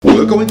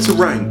We're going to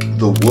rank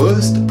the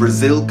worst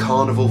Brazil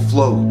Carnival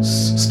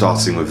floats,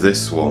 starting with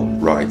this one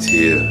right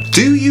here.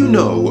 Do you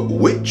know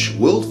which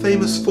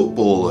world-famous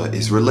footballer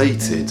is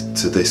related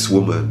to this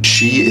woman?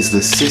 She is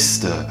the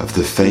sister of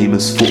the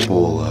famous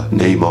footballer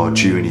Neymar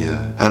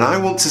Jr. And I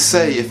want to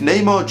say, if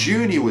Neymar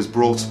Jr. was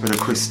brought up in a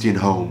Christian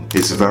home,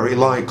 it's very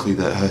likely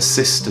that her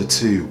sister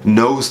too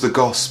knows the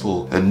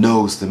gospel and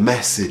knows the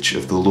message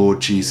of the Lord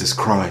Jesus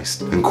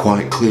Christ, and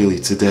quite clearly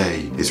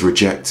today is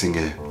rejecting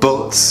it.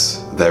 But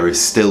there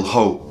is still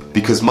hope,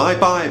 because my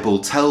Bible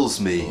tells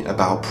me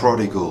about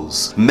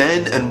prodigals,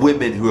 men and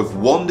women who have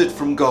wandered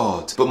from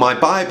God. But my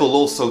Bible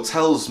also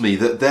tells me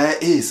that there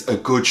is a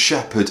good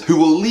shepherd who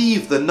will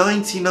leave the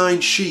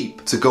 99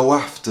 sheep to go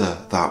after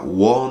that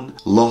one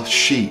lost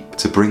sheep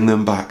to bring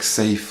them back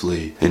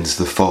safely into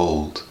the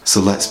fold. So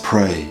let's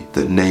pray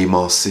that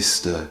Neymar's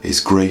sister is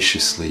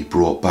graciously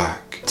brought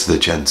back to the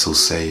gentle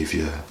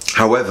Saviour.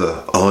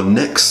 However, our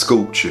next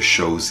sculpture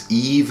shows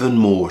even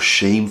more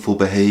shameful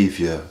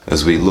behaviour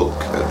as we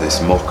look at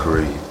this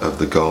mockery of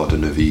the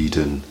Garden of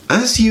Eden.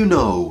 As you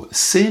know,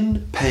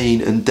 sin, pain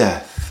and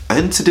death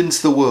entered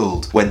into the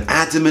world when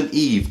Adam and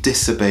Eve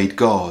disobeyed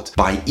God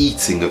by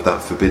eating of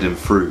that forbidden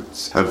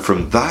fruit. And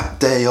from that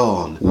day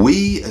on,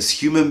 we as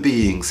human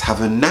beings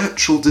have a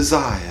natural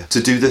desire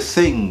to do the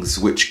things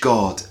which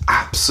God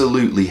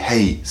absolutely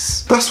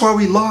hates. That's why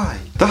we lie.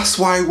 That's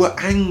why we're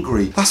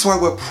angry. That's why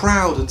we're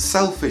proud and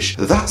selfish.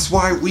 That's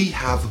why we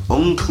have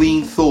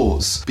unclean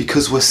thoughts,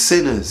 because we're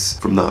sinners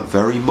from that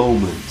very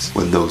moment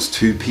when those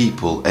two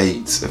people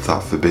ate of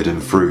that forbidden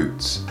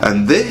fruit.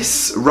 And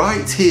this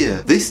right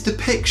here, this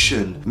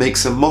depiction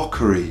makes a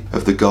mockery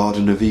of the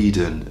Garden of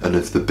Eden and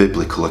of the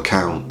biblical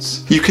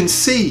account. You can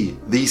see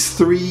these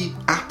three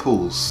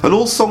apples, and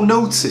also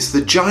notice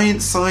the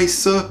giant-sized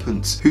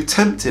serpent who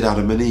tempted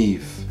Adam and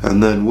Eve.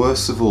 And then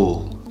worst of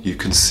all, you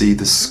can see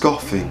the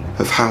scoffing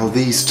of how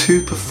these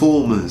two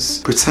performers,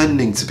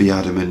 pretending to be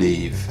Adam and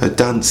Eve, are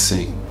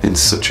dancing in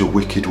such a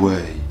wicked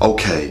way.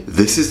 Okay,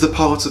 this is the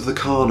part of the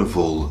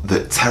carnival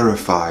that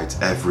terrified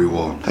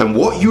everyone. And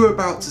what you're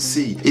about to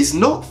see is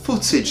not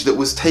footage that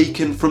was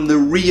taken from the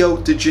Rio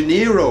de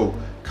Janeiro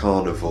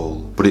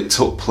Carnival, but it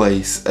took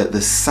place at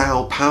the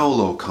Sao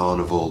Paulo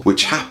Carnival,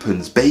 which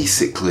happens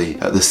basically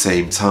at the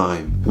same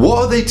time. What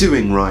are they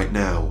doing right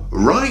now?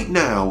 Right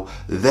now,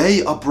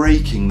 they are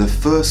breaking the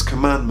first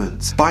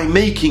commandment by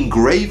making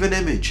graven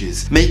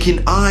images,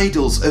 making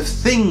idols of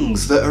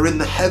things that are in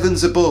the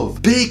heavens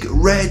above. Big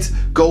red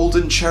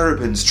golden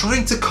cherubims,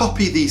 trying to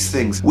copy these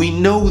things. We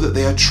know that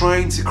they are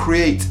trying to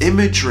create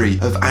imagery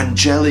of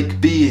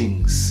angelic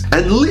beings.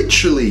 And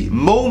literally,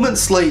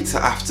 moments later,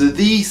 after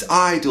these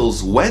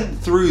idols went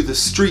through the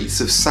streets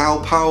of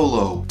Sao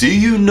Paulo, do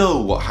you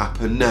know what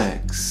happened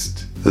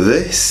next?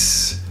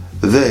 This,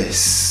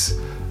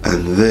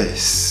 and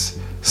this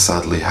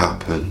sadly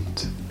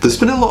happened. There's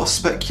been a lot of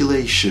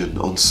speculation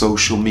on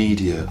social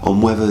media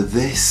on whether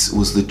this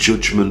was the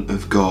judgment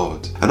of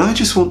God. And I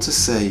just want to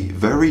say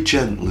very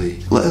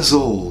gently, let us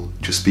all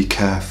just be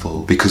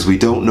careful, because we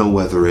don't know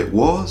whether it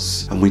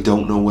was and we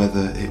don't know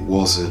whether it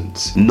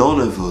wasn't.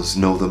 None of us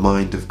know the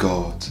mind of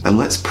God. And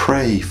let's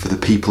pray for the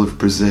people of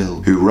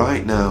Brazil who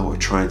right now are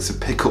trying to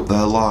pick up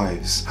their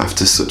lives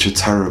after such a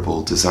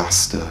terrible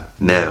disaster.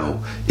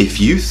 Now,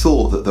 if you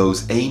thought that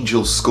those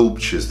angel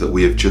sculptures that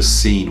we have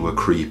just seen were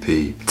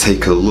creepy,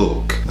 take a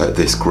look at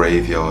this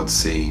graveyard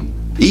scene.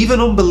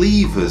 Even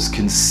unbelievers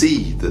can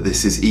see that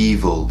this is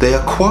evil. They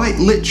are quite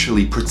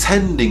literally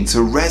pretending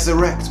to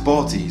resurrect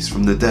bodies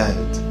from the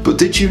dead. But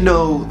did you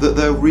know that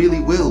there really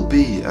will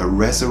be a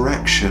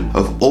resurrection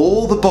of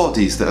all the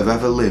bodies that have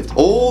ever lived?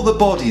 All the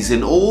bodies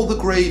in all the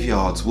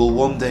graveyards will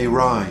one day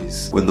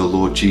rise when the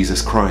Lord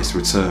Jesus Christ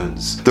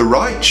returns. The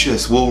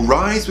righteous will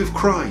rise with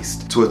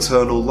Christ to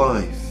eternal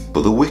life,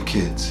 but the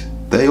wicked,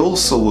 they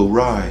also will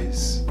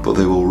rise. But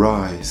they will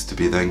rise to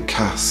be then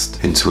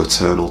cast into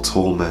eternal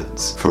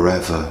torment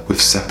forever,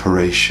 with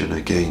separation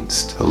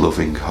against a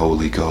loving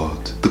holy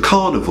God. The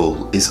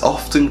carnival is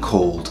often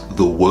called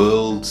the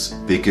world's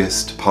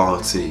biggest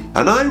party.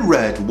 And I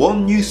read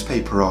one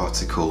newspaper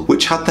article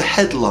which had the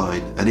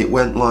headline, and it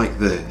went like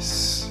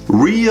this: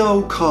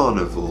 Rio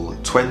Carnival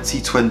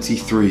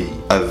 2023,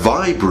 a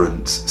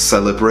vibrant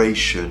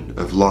celebration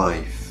of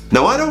life.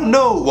 Now, I don't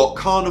know what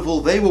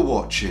carnival they were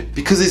watching,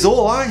 because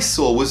all I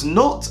saw was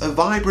not a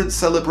vibrant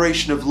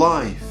celebration of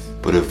life,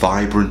 but a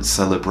vibrant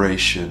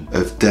celebration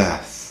of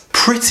death.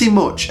 Pretty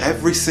much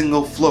every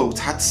single float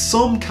had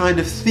some kind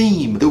of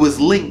theme that was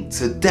linked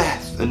to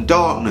death and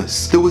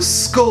darkness. There were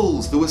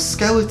skulls, there were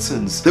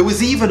skeletons, there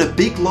was even a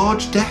big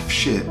large death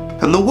ship.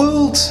 And the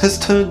world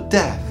has turned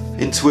death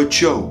into a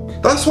joke.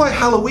 That's why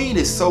Halloween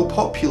is so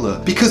popular,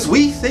 because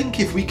we think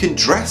if we can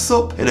dress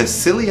up in a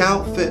silly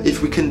outfit,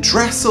 if we can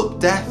dress up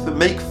death and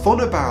make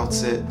fun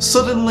about it,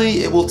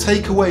 suddenly it will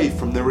take away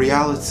from the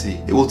reality.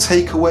 It will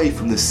take away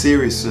from the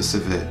seriousness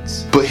of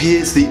it. But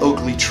here's the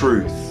ugly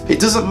truth. It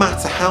doesn't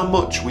matter how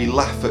much we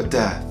laugh at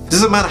death. It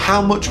doesn't matter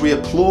how much we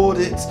applaud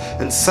it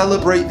and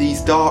celebrate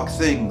these dark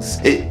things.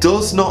 It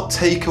does not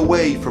take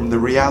away from the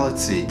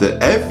reality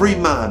that every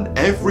man,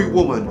 every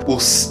woman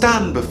will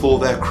stand before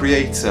their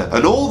Creator.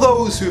 And all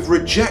those who have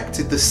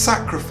rejected the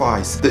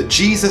sacrifice that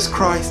Jesus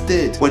Christ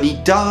did when He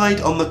died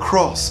on the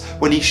cross,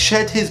 when He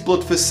shed His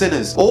blood for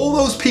sinners, all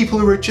those people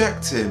who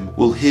reject Him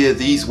will hear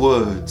these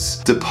words: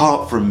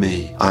 "Depart from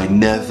me, I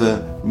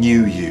never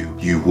knew you,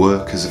 you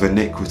workers of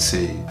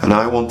iniquity." And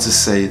I want to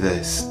say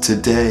this: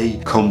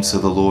 today, come to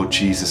the Lord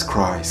Jesus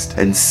Christ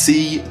and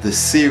see the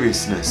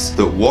seriousness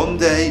that one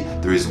day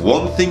there is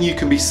one thing you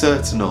can be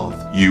certain of: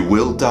 you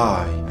will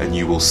die and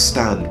you will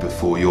stand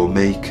before your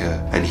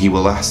Maker, and He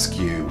will ask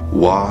you,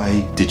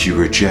 why did you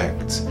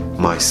reject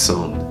my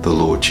Son, the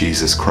Lord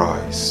Jesus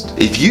Christ?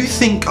 If you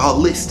think our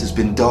list has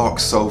been dark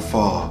so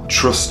far,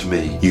 trust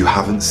me, you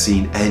haven't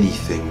seen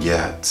anything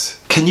yet.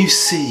 Can you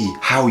see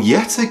how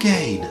yet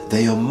again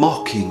they are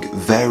mocking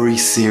very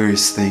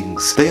serious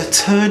things? They are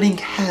turning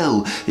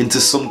hell into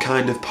some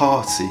kind of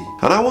party.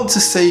 And I want to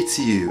say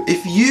to you,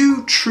 if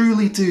you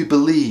truly do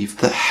believe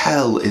that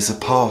hell is a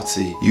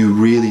party, you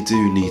really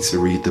do need to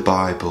read the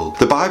Bible.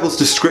 The Bible's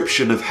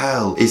description of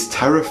hell is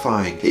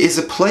terrifying. It is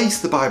a place,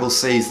 the Bible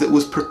says, that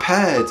was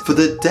prepared for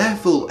the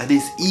devil and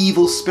his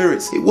evil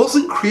spirits. It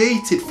wasn't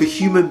created for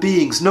human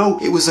beings. No,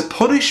 it was a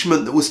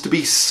punishment that was to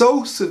be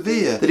so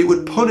severe that it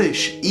would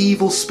punish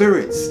evil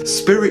spirits,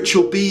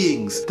 spiritual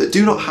beings that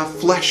do not have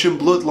flesh and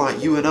blood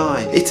like you and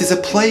I. It is a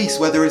place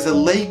where there is a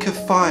lake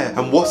of fire,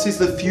 and what is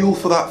the fuel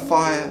for that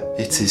fire?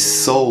 It is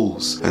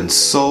souls, and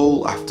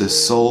soul after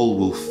soul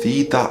will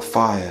feed that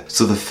fire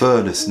so the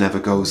furnace never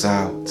goes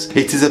out.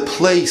 It is a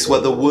place where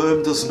the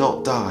worm does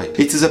not die.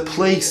 It is a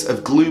place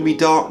of gloomy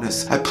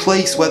darkness, a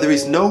place where there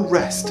is no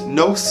rest,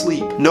 no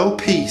sleep, no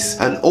peace,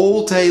 and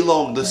all day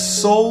long the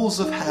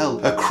souls of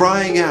hell are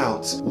crying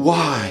out,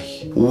 why?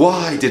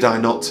 Why did I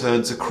not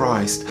turn to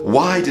Christ?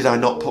 Why did I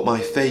not put my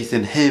faith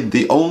in Him,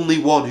 the only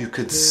one who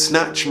could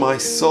snatch my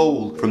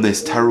soul from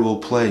this terrible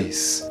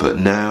place? But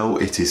now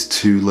it is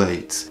too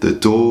late. The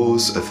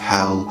doors of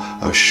hell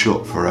are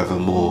shut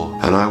forevermore.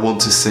 And I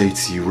want to say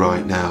to you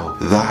right now,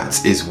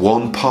 that is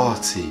one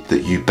party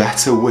that you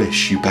better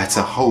wish, you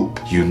better hope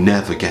you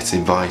never get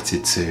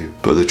invited to.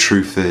 But the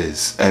truth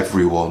is,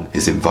 everyone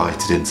is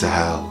invited into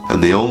hell.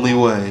 And the only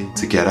way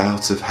to get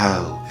out of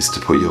hell is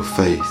to put your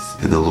faith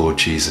in the Lord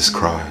Jesus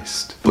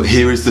Christ. But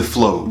here is the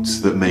float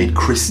that made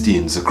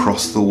Christians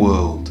across the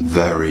world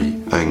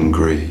very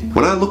angry.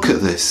 When I look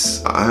at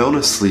this, I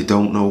honestly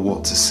don't know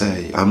what to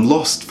say. I'm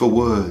lost for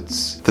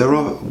words. There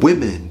are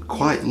women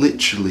quite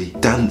literally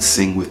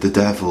dancing with the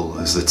devil,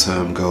 as the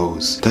term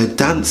goes. They're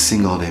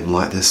dancing on him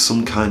like there's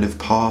some kind of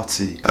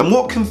party. And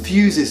what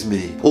confuses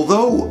me,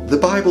 although the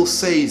Bible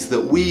says that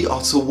we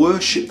are to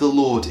worship the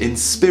Lord in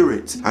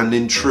spirit and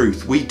in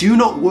truth, we do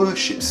not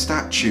worship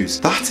statues.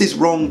 That is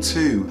wrong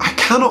too. I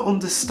cannot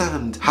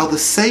understand how the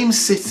same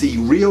city,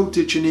 Rio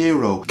de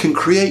Janeiro, can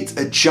create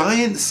a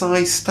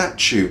giant-sized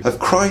statue of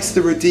Christ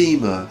the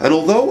Redeemer. And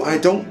although I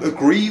don't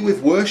agree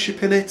with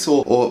worshipping it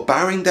or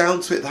bowing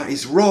down to it, that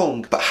is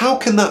wrong. But how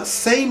can that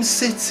same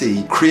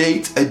city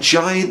create a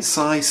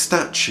giant-sized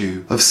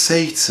statue of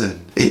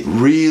Satan? It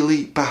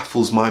really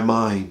baffles my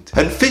mind.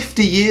 And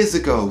 50 years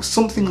ago,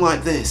 something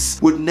like this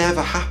would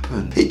never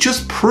happen. It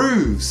just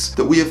proves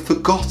that we have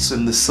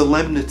forgotten the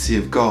solemnity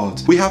of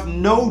God. We have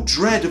no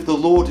dread of the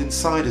Lord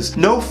inside us,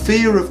 no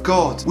fear of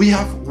God. We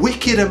have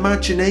wicked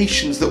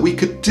imaginations that we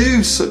could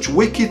do such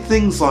wicked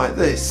things like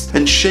this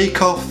and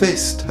shake our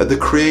fist at the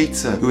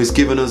Creator who has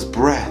given us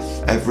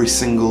breath every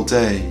single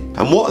day.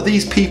 And what are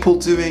these people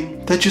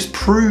doing? They're just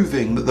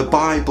proving that the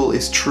Bible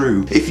is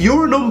true. If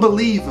you're an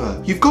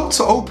unbeliever, you've got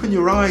to open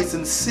your eyes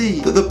and see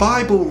that the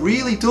Bible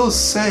really does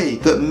say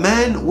that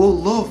men will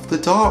love the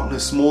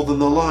darkness more than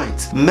the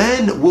light.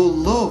 Men will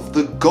love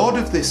the God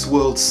of this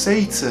world,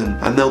 Satan,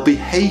 and they'll be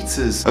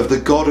haters of the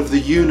God of the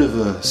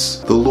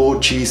universe, the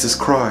Lord Jesus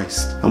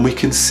Christ. And we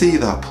can see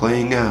that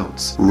playing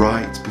out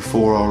right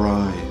before our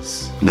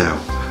eyes. Now,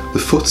 the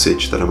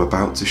footage that I'm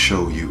about to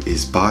show you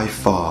is by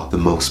far the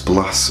most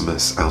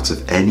blasphemous out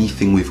of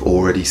anything we've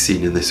already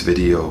seen in this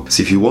video.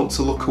 So if you want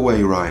to look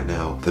away right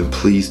now, then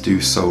please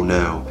do so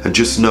now. And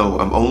just know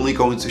I'm only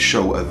going to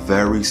show a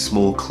very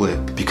small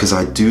clip because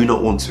I do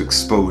not want to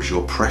expose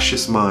your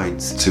precious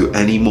minds to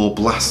any more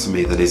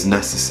blasphemy than is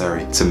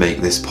necessary to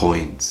make this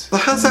point. There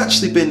has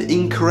actually been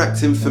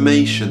incorrect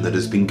information that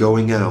has been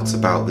going out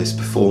about this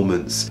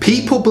performance.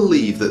 People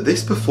believe that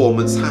this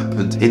performance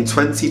happened in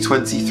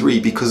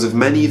 2023 because of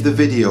many of the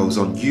videos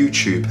on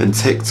YouTube and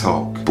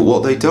TikTok. But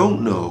what they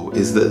don't know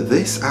is that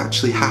this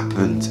actually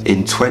happened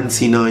in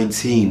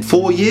 2019,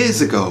 4 years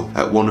ago,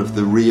 at one of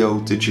the Rio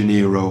de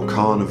Janeiro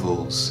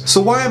carnivals.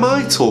 So why am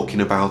I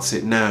talking about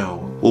it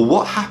now? Well,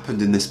 what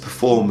happened in this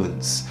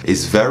performance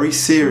is very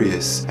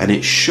serious, and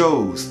it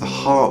shows the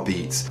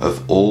heartbeat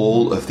of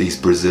all of these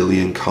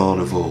Brazilian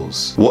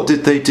carnivals. What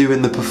did they do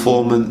in the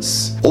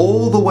performance?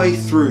 All the way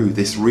through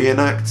this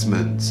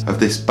reenactment of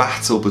this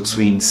battle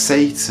between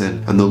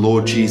Satan and the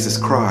Lord Jesus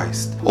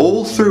Christ,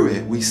 all through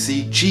it we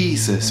see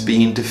Jesus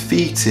being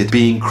defeated,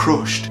 being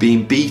crushed,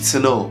 being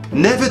beaten up.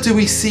 Never do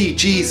we see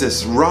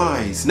Jesus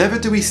rise. Never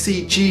do we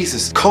see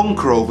Jesus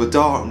conquer over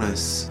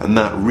darkness. And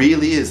that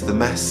really is the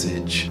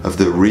message of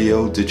the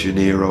Rio de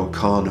Janeiro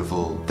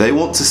Carnival. They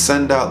want to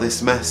send out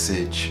this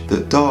message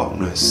that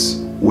darkness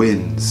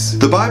wins.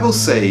 The Bible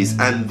says,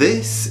 and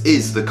this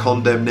is the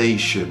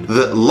condemnation,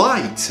 that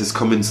light has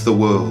come into the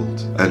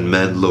world, and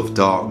men love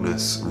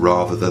darkness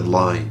rather than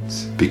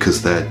light,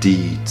 because their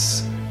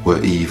deeds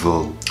were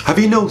evil. Have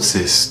you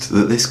noticed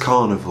that this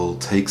carnival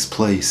takes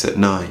place at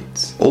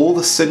night? All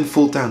the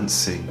sinful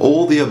dancing,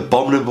 all the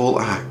abominable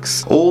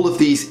acts, all of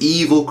these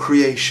evil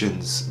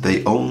creations,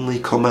 they only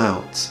come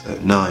out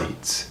at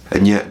night.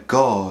 And yet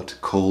God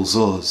calls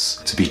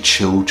us to be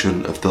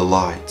children of the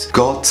light.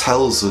 God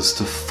tells us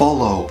to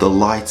follow the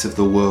light of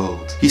the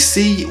world. You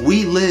see,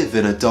 we live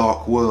in a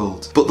dark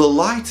world, but the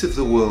light of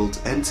the world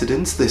entered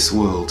into this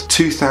world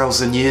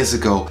 2,000 years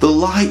ago. The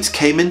light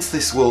came into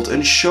this world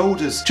and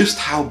showed us just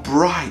how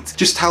bright,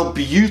 just how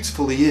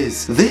beautiful He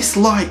is. This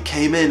light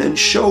came in and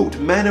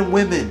showed men and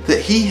women that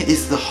He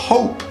is the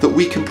hope that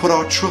we can put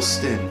our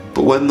trust in.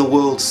 But when the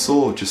world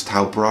saw just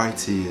how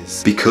bright He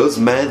is, because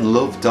men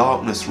love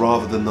darkness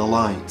rather than the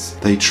light,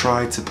 they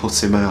tried to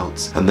put Him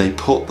out, and they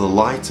put the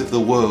light of the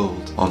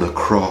world on a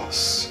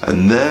cross.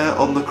 And there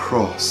on the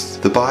cross,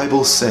 the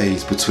Bible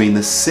says, between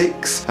the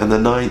 6th and the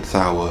 9th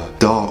hour,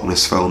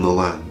 darkness fell on the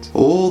land.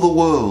 All the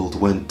world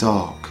went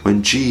dark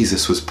when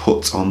Jesus was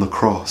put on the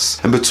cross.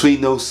 And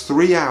between those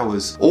 3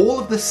 hours, all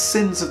of the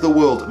sins of the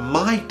world,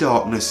 my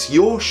darkness,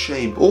 your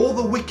shame, all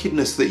the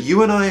wickedness that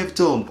you and I have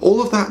done,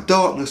 all of that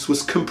darkness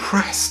was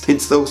compressed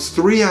into those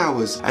 3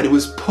 hours, and it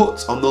was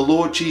put on the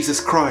Lord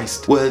Jesus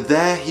Christ, where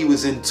there He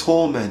was in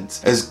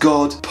torment as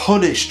God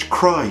punished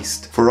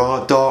Christ for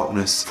our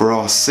darkness, for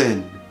our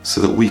sin, so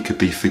that we could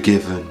be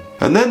forgiven.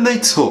 And then they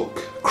took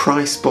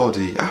Christ's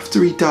body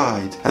after He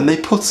died, and they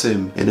put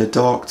Him in a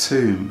dark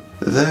tomb.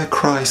 There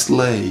Christ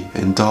lay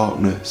in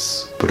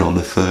darkness, but on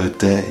the 3rd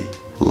day,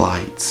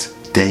 light,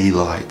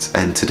 daylight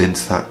entered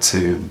into that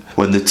tomb.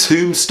 When the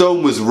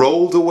tombstone was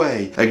rolled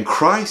away and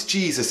Christ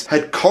Jesus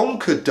had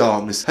conquered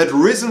darkness, had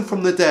risen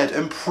from the dead,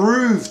 and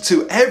proved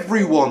to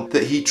everyone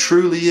that He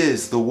truly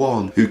is the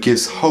one who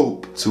gives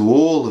hope to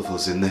all of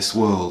us in this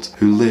world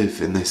who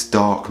live in this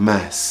dark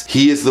mess.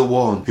 He is the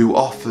one who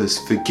offers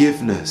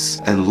forgiveness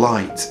and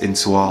light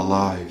into our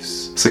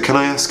lives. So can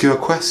I ask you a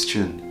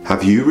question?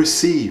 Have you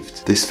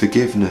received this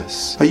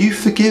forgiveness? Are you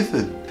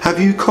forgiven? Have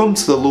you come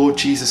to the Lord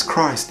Jesus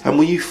Christ, and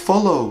will you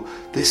follow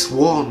this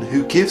one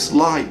who gives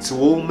light to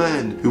all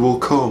men, who will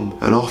come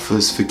and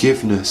offers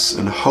forgiveness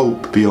and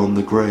hope beyond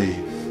the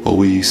grave? Or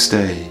will you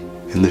stay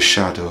in the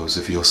shadows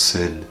of your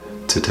sin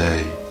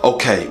today?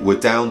 Okay, we're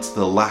down to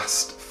the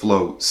last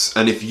floats,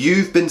 and if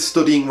you've been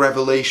studying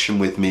Revelation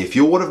with me, if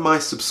you're one of my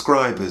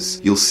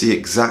subscribers, you'll see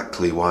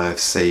exactly why I've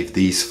saved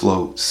these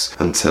floats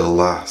until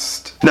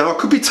last. Now, I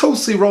could be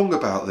totally wrong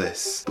about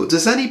this, but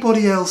does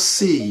anybody else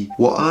see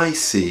what I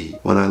see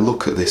when I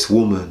look at this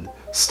woman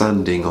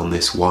standing on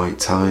this white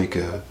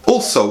tiger?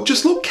 Also,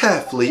 just look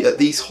carefully at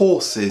these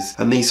horses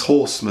and these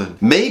horsemen.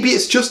 Maybe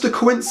it's just a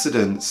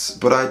coincidence,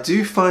 but I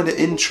do find it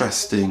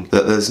interesting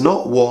that there's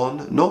not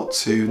 1, not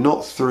 2,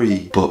 not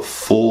 3, but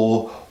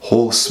 4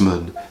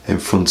 horsemen in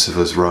front of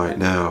us right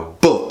now.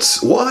 But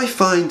what I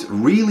find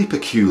really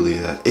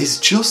peculiar is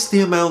just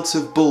the amount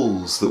of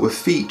bulls that were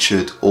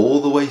featured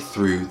all the way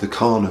through the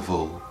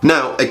carnival.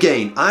 Now,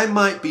 again, I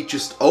might be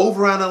just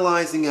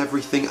overanalyzing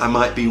everything, I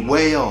might be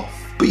way off,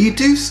 but you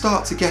do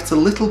start to get a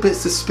little bit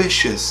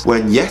suspicious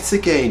when yet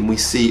again we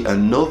see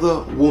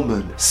another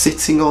woman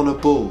sitting on a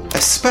bull,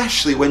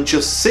 especially when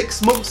just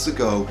 6 months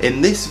ago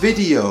in this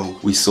video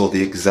we saw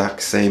the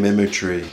exact same imagery.